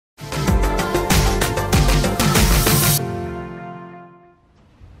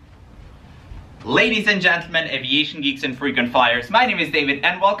Ladies and gentlemen, aviation geeks and frequent flyers, my name is David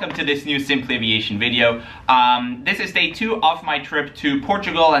and welcome to this new Simply Aviation video. This is day 2 of my trip to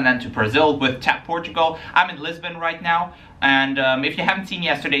Portugal and then to Brazil with TAP Portugal. I'm in Lisbon right now, and if you haven't seen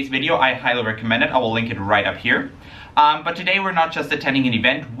yesterday's video, I highly recommend it. I will link it right up here. But today we're not just attending an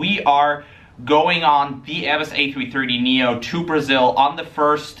event, we are going on the Airbus A330neo to Brazil on the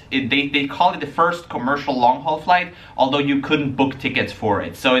first, they call it the first commercial long-haul flight, although you couldn't book tickets for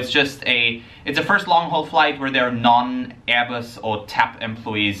it. So it's just it's a first long-haul flight where there are non-Airbus or TAP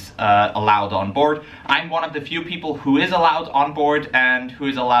employees allowed on board. I'm one of the few people who is allowed on board and who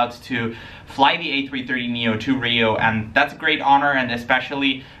is allowed to fly the A330neo to Rio, and that's a great honor, and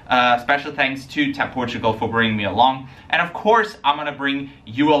especially special thanks to TAP Portugal for bringing me along. And of course, I'm gonna bring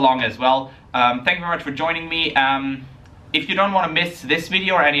you along as well. Thank you very much for joining me. If you don't want to miss this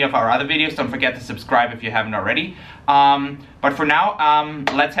video or any of our other videos, don't forget to subscribe if you haven't already. But for now,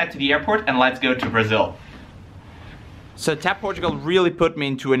 let's head to the airport and let's go to Brazil. So TAP Portugal really put me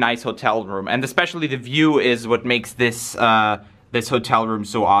into a nice hotel room, and especially the view is what makes this this hotel room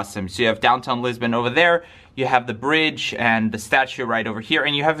so awesome. So you have downtown Lisbon over there, you have the bridge and the statue right over here,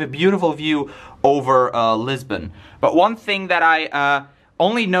 and you have a beautiful view over Lisbon. But one thing that I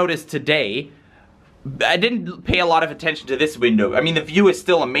only noticed today, I didn't pay a lot of attention to this window. I mean, the view is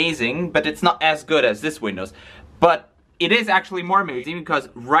still amazing, but it's not as good as this windows. But it is actually more amazing because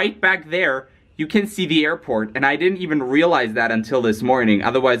right back there, you can see the airport, and I didn't even realize that until this morning.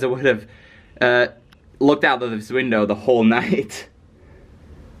 Otherwise, I would have looked out of this window the whole night.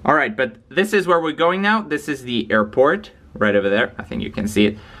 All right, but this is where we're going now. This is the airport right over there. I think you can see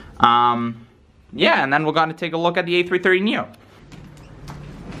it. Yeah, and then we're gonna take a look at the A330neo.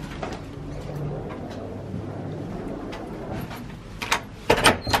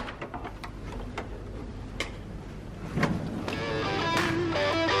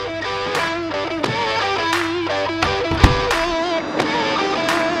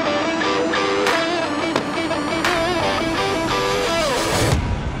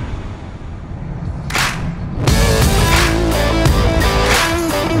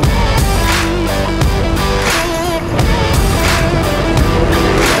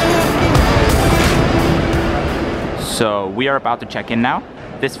 So we are about to check in now.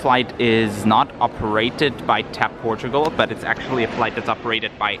 This flight is not operated by TAP Portugal, but it's actually a flight that's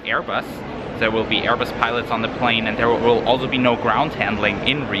operated by Airbus. There will be Airbus pilots on the plane, and there will also be no ground handling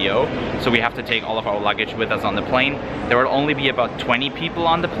in Rio, so we have to take all of our luggage with us on the plane. There will only be about 20 people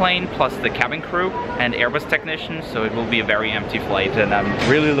on the plane, plus the cabin crew and Airbus technicians, so it will be a very empty flight, and I'm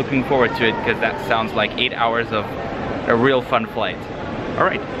really looking forward to it because that sounds like 8 hours of a real fun flight. All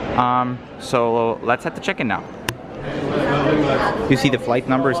right, so let's head to check-in now. You see the flight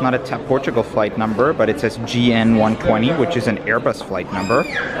number is not a TAP Portugal flight number, but it says GN120, which is an Airbus flight number.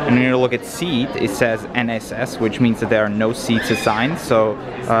 And when you look at seat, it says NSS, which means that there are no seats assigned. So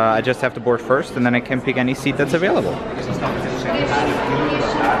I just have to board first, and then I can pick any seat that's available.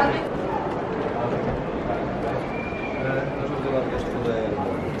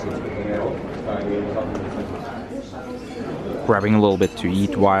 Grabbing a little bit to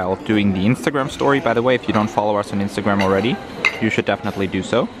eat while doing the Instagram story. By the way, if you don't follow us on Instagram already, you should definitely do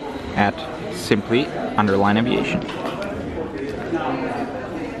so at simply_aviation.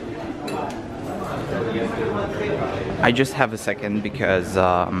 I just have a second because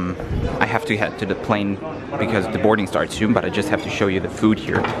I have to head to the plane because the boarding starts soon, but I just have to show you the food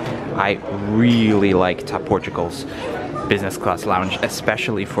here. I really like TAP Portugal's business class lounge,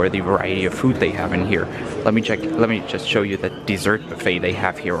 especially for the variety of food they have in here. Let me just show you the dessert buffet they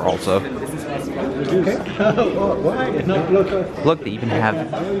have here also. Look, they even have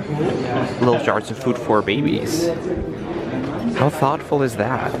little jars of food for babies. How thoughtful is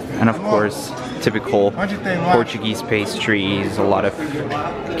that? And of course, typical Portuguese pastries, a lot of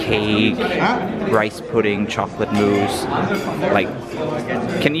cake, rice pudding, chocolate mousse, like,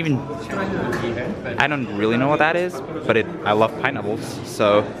 can even, I don't really know what that is, but I love pineapples,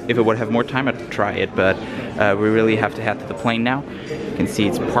 so if it would have more time I'd try it, but we really have to head to the plane now. You can see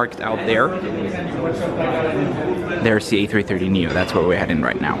it's parked out there. There's the A330neo, that's where we're heading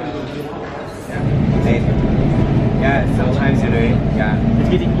right now. Yeah, sometimes, you know, yeah, it's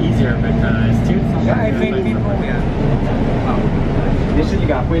getting easier, but still sometimes. Yeah, I think people, yeah. Deixa eu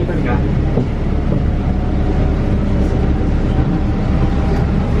ligar, põe ele pra ligar.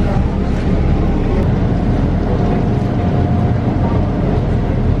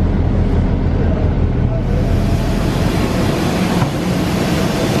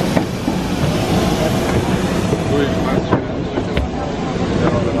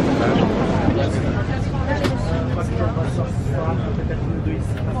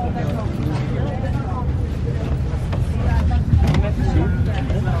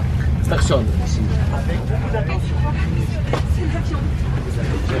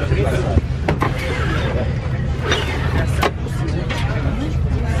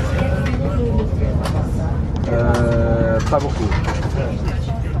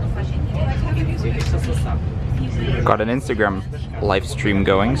 got an Instagram live stream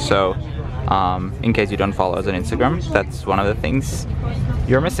going, so in case you don't follow us on Instagram, that's one of the things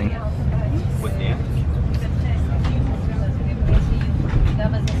you're missing.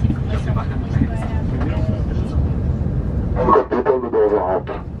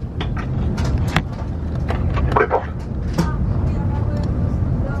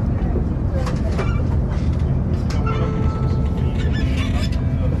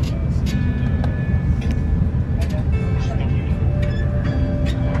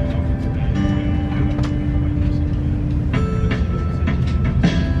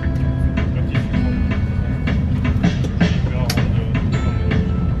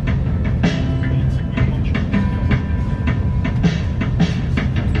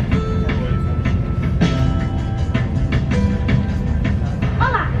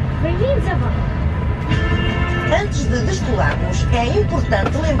 É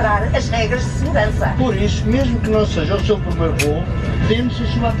importante lembrar as regras de segurança. Por isso, mesmo que não seja o seu primeiro voo, temos a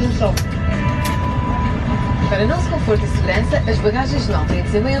sua atenção. Para nosso conforto e segurança, as bagagens não têm de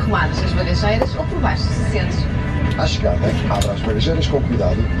ser bem arrumadas nas bagageiras ou por baixo dos assentos. À chegada, abra as bagageiras com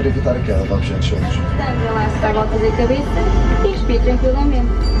cuidado para evitar a queda de objetos soltos. Relaxe à volta da cabeça e respire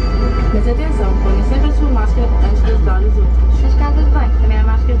tranquilamente. Mas atenção, ponha sempre a sua máscara antes de ajudar os outros. Nas casas de banho, também há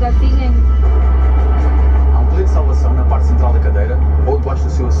máscaras de oxigênio. De salvação na parte central da cadeira ou debaixo do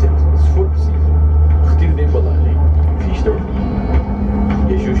seu assento. Se for preciso, retire da embalagem, vista-o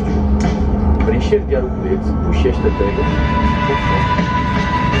e ajuste-o. Para encher de ar o colete, puxe esta tecla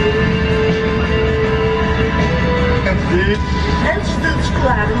Antes de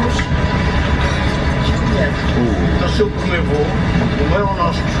descolarmos, No seu primeiro voo, não é o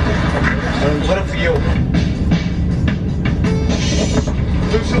nosso. Agora fui eu.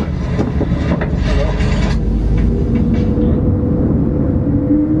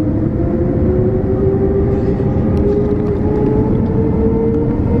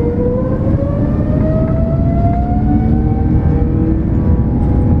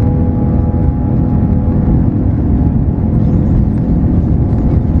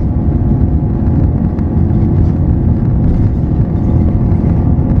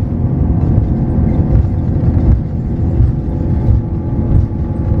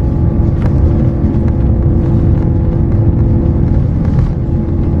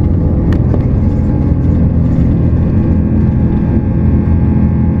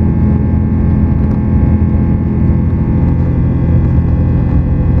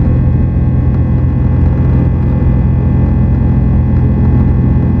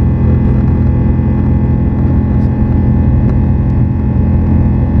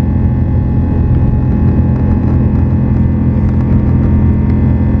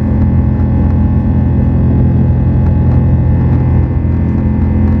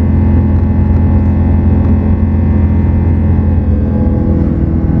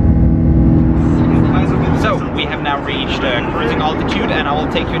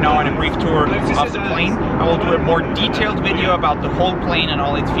 take you now on a brief tour of the plane. I will do a more detailed video about the whole plane and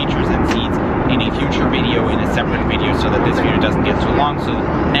all its features and seats in a future video, in a separate video, so that this video doesn't get too long. So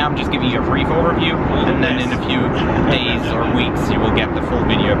now I'm just giving you a brief overview, and then in a few days or weeks you will get the full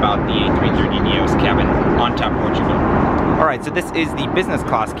video about the A330neo's cabin on TAP Portugal. Alright, so this is the business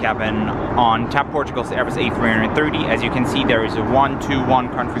class cabin on TAP Portugal's Airbus A330. As you can see, there is a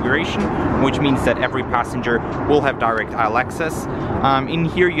 1-2-1 configuration, which means that every passenger will have direct aisle access. In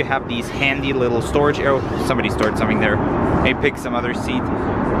here you have these handy little storage areas. Somebody stored something there. May pick some other seat.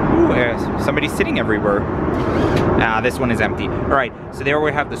 Ooh, somebody's sitting everywhere. This one is empty. Alright, so there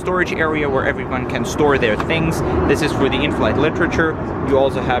we have the storage area where everyone can store their things. This is for the in-flight literature. You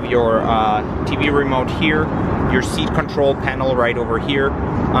also have your TV remote here, your seat control panel right over here,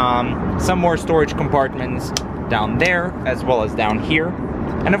 some more storage compartments down there as well as down here.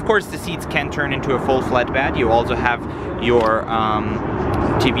 And of course the seats can turn into a full flat bed. You also have your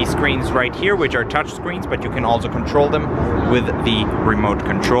TV screens right here, which are touch screens, but you can also control them with the remote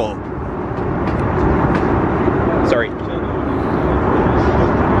control. Sorry.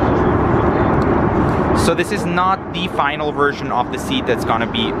 So this is not the final version of the seat that's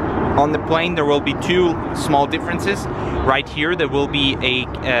gonna be on the plane. There will be two small differences. Right here there will be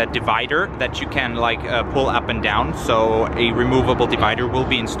a divider that you can pull up and down, so a removable divider will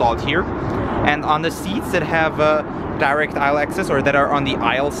be installed here. And on the seats that have direct aisle access, or that are on the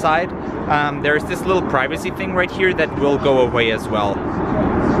aisle side, there's this little privacy thing right here that will go away as well.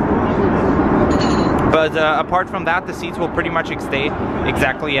 But apart from that, the seats will pretty much stay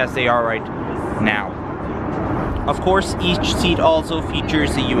exactly as they are right now. Of course, each seat also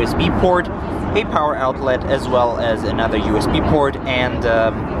features a USB port, a power outlet, as well as another USB port, and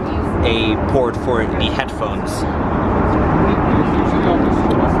a port for the headphones.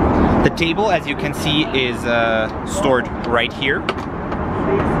 The table, as you can see, is stored right here.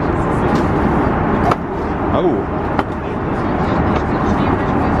 Oh.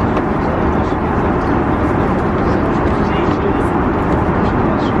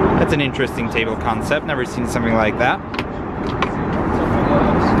 That's an interesting table concept. Never seen something like that.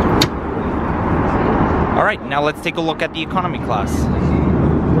 Alright, now let's take a look at the economy class.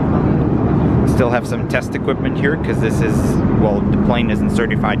 Still have some test equipment here because this is, well, the plane isn't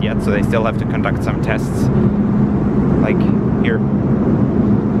certified yet, so they still have to conduct some tests, like here.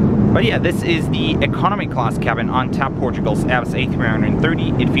 But yeah, this is the economy class cabin on TAP Portugal's Airbus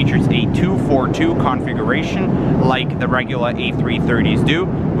A330. It features a 242 configuration like the regular A330s do,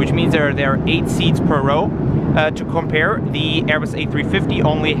 which means there are 8 seats per row. To compare, the Airbus A350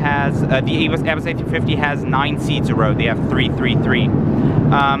 only has, the Airbus A350 has 9 seats a row. They have 333.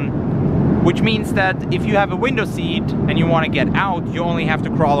 Which means that if you have a window seat and you want to get out, you only have to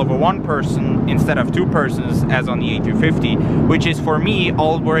crawl over 1 person instead of 2 persons as on the A350, which is for me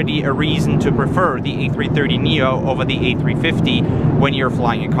already a reason to prefer the A330neo over the A350 when you're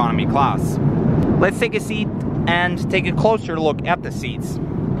flying economy class. Let's take a seat and take a closer look at the seats.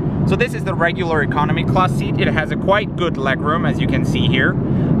 So this is the regular economy class seat. It has a quite good legroom, as you can see here.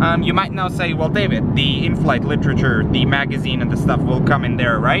 You might now say, well, David, the in-flight literature, the magazine and the stuff will come in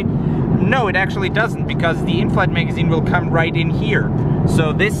there, right? No, it actually doesn't, because the in-flight magazine will come right in here.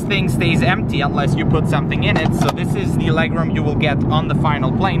 So this thing stays empty unless you put something in it. So this is the legroom you will get on the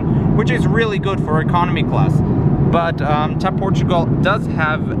final plane, which is really good for economy class. But TAP Portugal does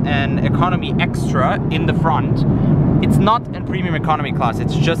have an economy extra in the front. It's not a premium economy class,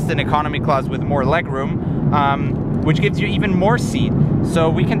 it's just an economy class with more legroom, which gives you even more seat. So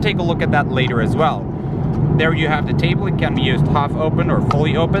we can take a look at that later as well. There you have the table. It can be used half open or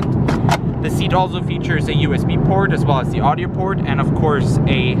fully opened. The seat also features a USB port as well as the audio port, and of course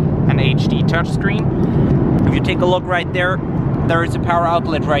an HD touchscreen. If you take a look right there, there is a power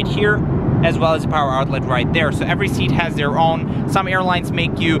outlet right here, as well as a power outlet right there. So every seat has their own. Some airlines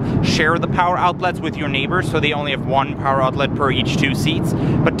make you share the power outlets with your neighbors, so they only have 1 power outlet per each 2 seats.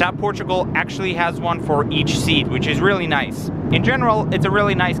 But TAP Portugal actually has one for each seat, which is really nice. In general, it's a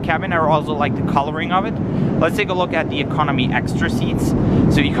really nice cabin. I also like the coloring of it. Let's take a look at the economy extra seats.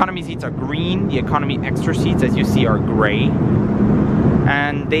 So the economy seats are green. The economy extra seats, as you see, are gray.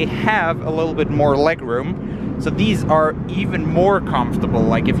 And they have a little bit more legroom. So these are even more comfortable.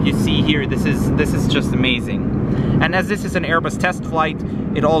 Like if you see here, this is just amazing. And as this is an Airbus test flight,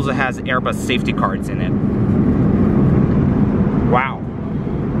 it also has Airbus safety cards in it. Wow.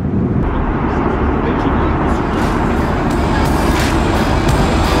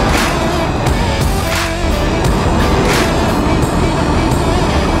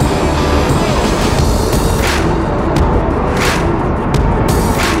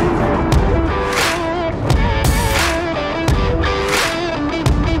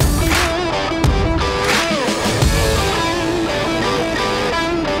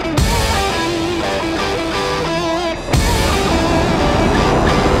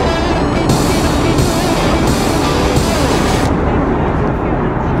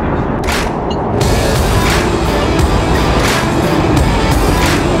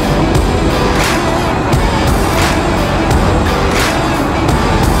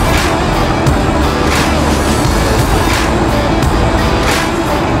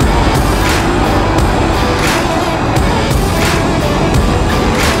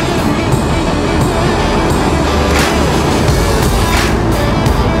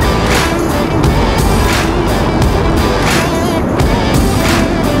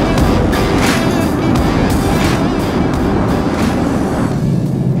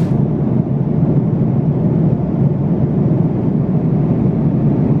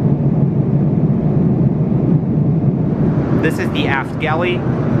 This is the aft galley.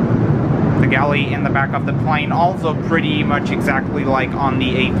 The galley in the back of the plane, also pretty much exactly like on the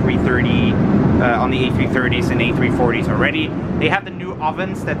A330, on the A330s and A340s already. They have the new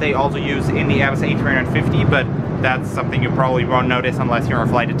ovens that they also use in the Airbus A350, but that's something you probably won't notice unless you're a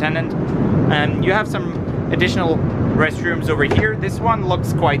flight attendant. And you have some additional restrooms over here. This one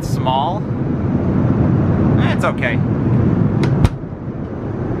looks quite small. It's okay.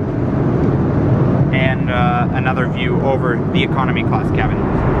 And another view over the economy class cabin.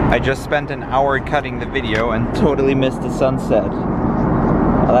 I just spent an hour cutting the video and totally missed the sunset.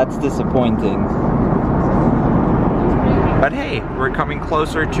 Well, that's disappointing. But hey, we're coming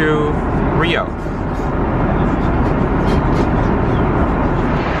closer to Rio.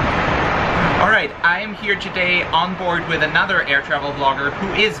 Alright, I'm am here today on board with another air travel vlogger who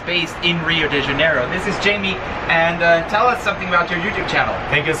is based in Rio de Janeiro. This is Jamie, and tell us something about your YouTube channel.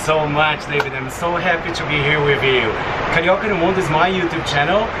 Thank you so much, David. I'm so happy to be here with you. Carioca no Mundo is my YouTube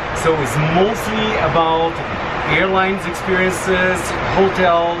channel, so it's mostly about airlines experiences,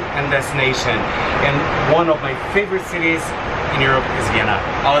 hotel and destination. And one of my favorite cities in Europe is Vienna.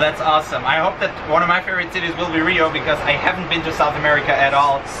 Oh, that's awesome. I hope that one of my favorite cities will be Rio, because I haven't been to South America at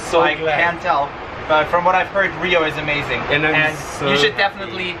all, so I can't tell. But from what I've heard, Rio is amazing. And you should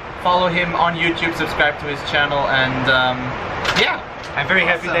definitely follow him on YouTube, subscribe to his channel, and yeah. I'm very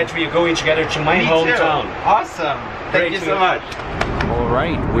happy that we are going together to my hometown. Awesome. Thank you so much.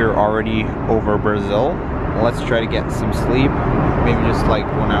 Alright, we're already over Brazil. Let's try to get some sleep. Maybe just like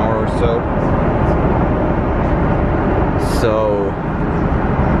 1 hour or so. So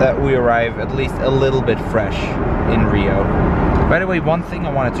that we arrive at least a little bit fresh in Rio. By the way, one thing I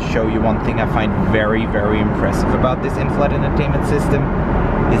wanted to show you, one thing I find very, very impressive about this in-flight entertainment system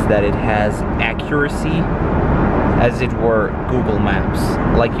is that it has accuracy as it were Google Maps.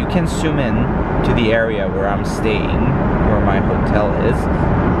 Like, you can zoom in to the area where I'm staying, where my hotel is,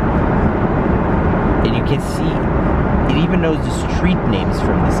 and you can see it even knows the street names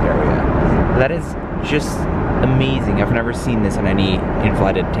from this area. That is just amazing. I've never seen this on any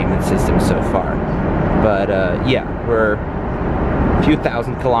in-flight entertainment system so far. But yeah, we're a few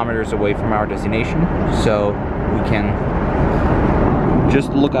thousand kilometers away from our destination, so we can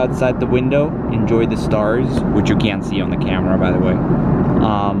just look outside the window, enjoy the stars, which you can't see on the camera, by the way.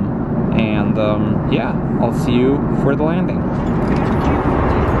 Yeah, I'll see you for the landing.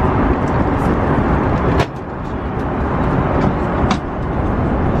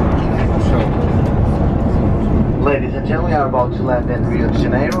 Ladies and gentlemen, we are about to land in Rio de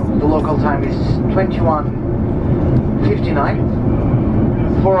Janeiro. The local time is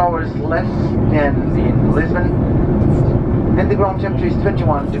 21:59, 4 hours less than in Lisbon, and the ground temperature is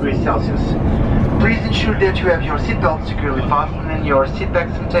 21 degrees Celsius. Please ensure that you have your seatbelt securely fastened and your seat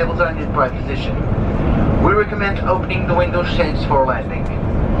backs and tables are in the upright position. We recommend opening the window shades for landing.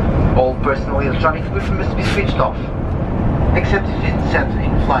 All personal electronic equipment must be switched off, except if it's set in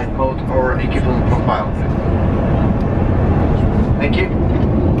flight mode or equivalent profile. Thank you.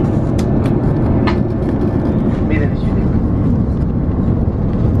 Mesdames et messieurs.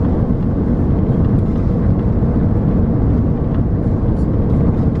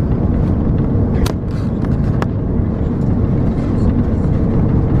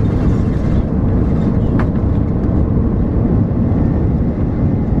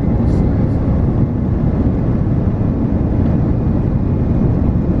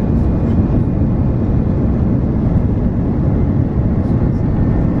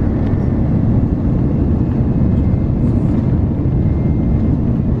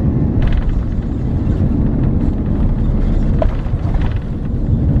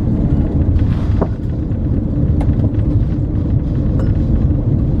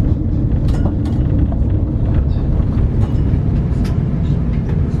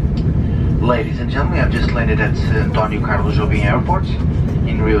 Ladies and gentlemen, we have just landed at Jobim Airport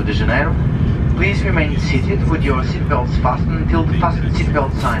in Rio de Janeiro. Please remain seated with your seatbelts fastened until the fasten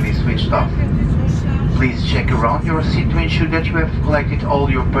seatbelt sign is switched off. Please check around your seat to ensure that you have collected all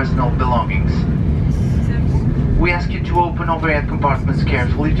your personal belongings. We ask you to open overhead compartments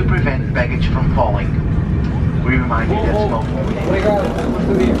carefully to prevent baggage from falling. We remind you that smoking...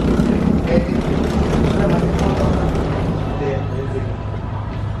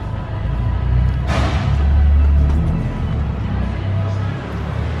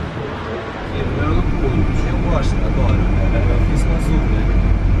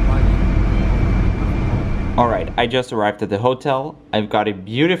 Alright, I just arrived at the hotel. I've got a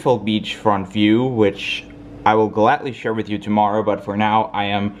beautiful beachfront view, which I will gladly share with you tomorrow, but for now I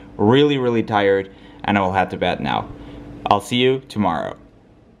am really, really tired and I will head to bed now. I'll see you tomorrow.